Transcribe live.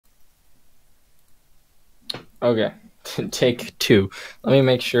Okay. Take two. Let me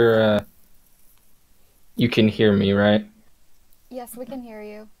make sure you can hear me, right? Yes, we can hear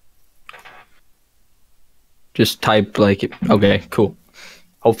you. Just type like it. Okay, cool.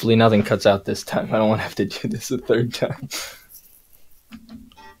 Hopefully nothing cuts out this time. I don't want to have to do this a third time.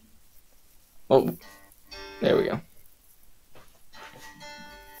 Oh, there we go.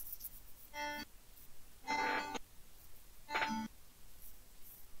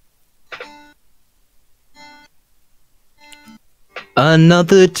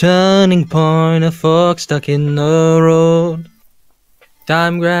 Another turning point, a fork stuck in the road.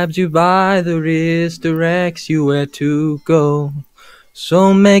 Time grabs you by the wrist, directs you where to go.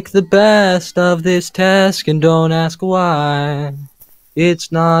 So make the best of this task and don't ask why.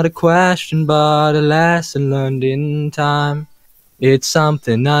 It's not a question but a lesson learned in time. It's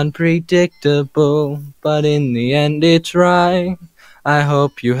something unpredictable, but in the end it's right. I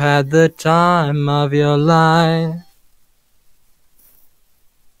hope you had the time of your life.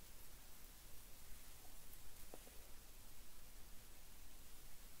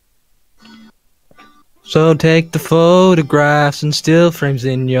 So take the photographs and still frames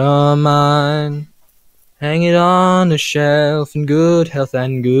in your mind. Hang it on a shelf in good health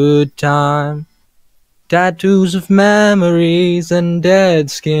and good time. Tattoos of memories and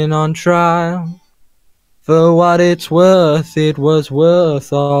dead skin on trial. For what it's worth, it was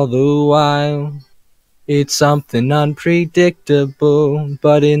worth all the while. It's something unpredictable,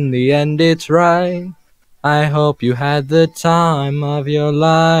 but in the end it's right. I hope you had the time of your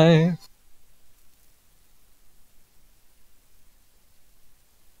life.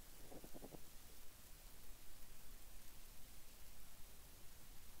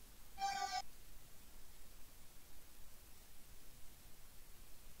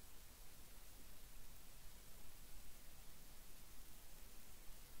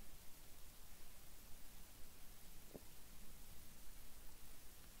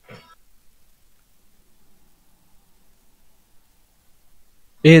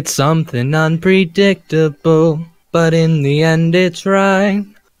 It's something unpredictable, but in the end it's right.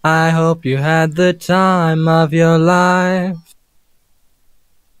 I hope you had the time of your life.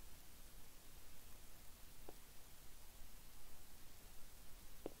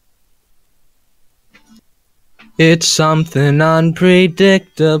 It's something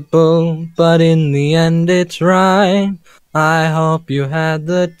unpredictable, but in the end it's right. I hope you had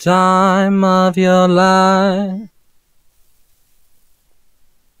the time of your life.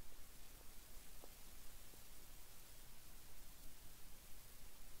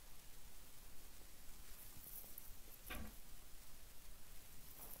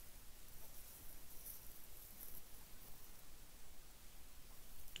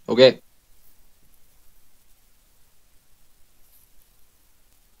 Okay.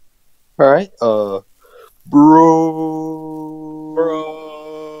 All right. Bro.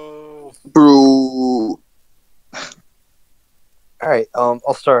 Bro. All right.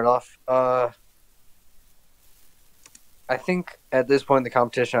 I'll start off. I think at this point in the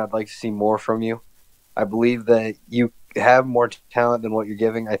competition, I'd like to see more from you. I believe that you have more talent than what you're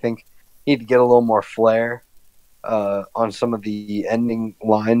giving. I think you need to get a little more flair on some of the ending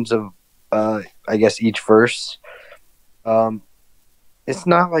lines of, I guess, each verse. Um, it's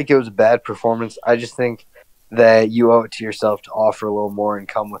not like it was a bad performance. I just think that you owe it to yourself to offer a little more and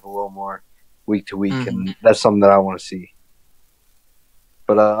come with a little more week to week, and that's something that I want to see.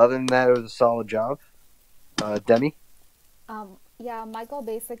 But other than that, it was a solid job. Demi? Yeah, Michael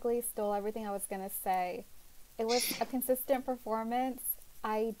basically stole everything I was going to say. It was a consistent performance.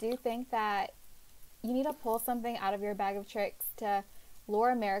 I do think that you need to pull something out of your bag of tricks to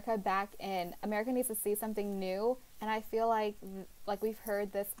lure America back in. America needs to see something new, and I feel like we've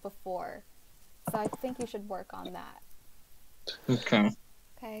heard this before. So I think you should work on that. Okay.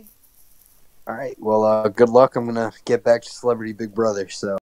 Okay. All right. Well, good luck. I'm going to get back to Celebrity Big Brother. So.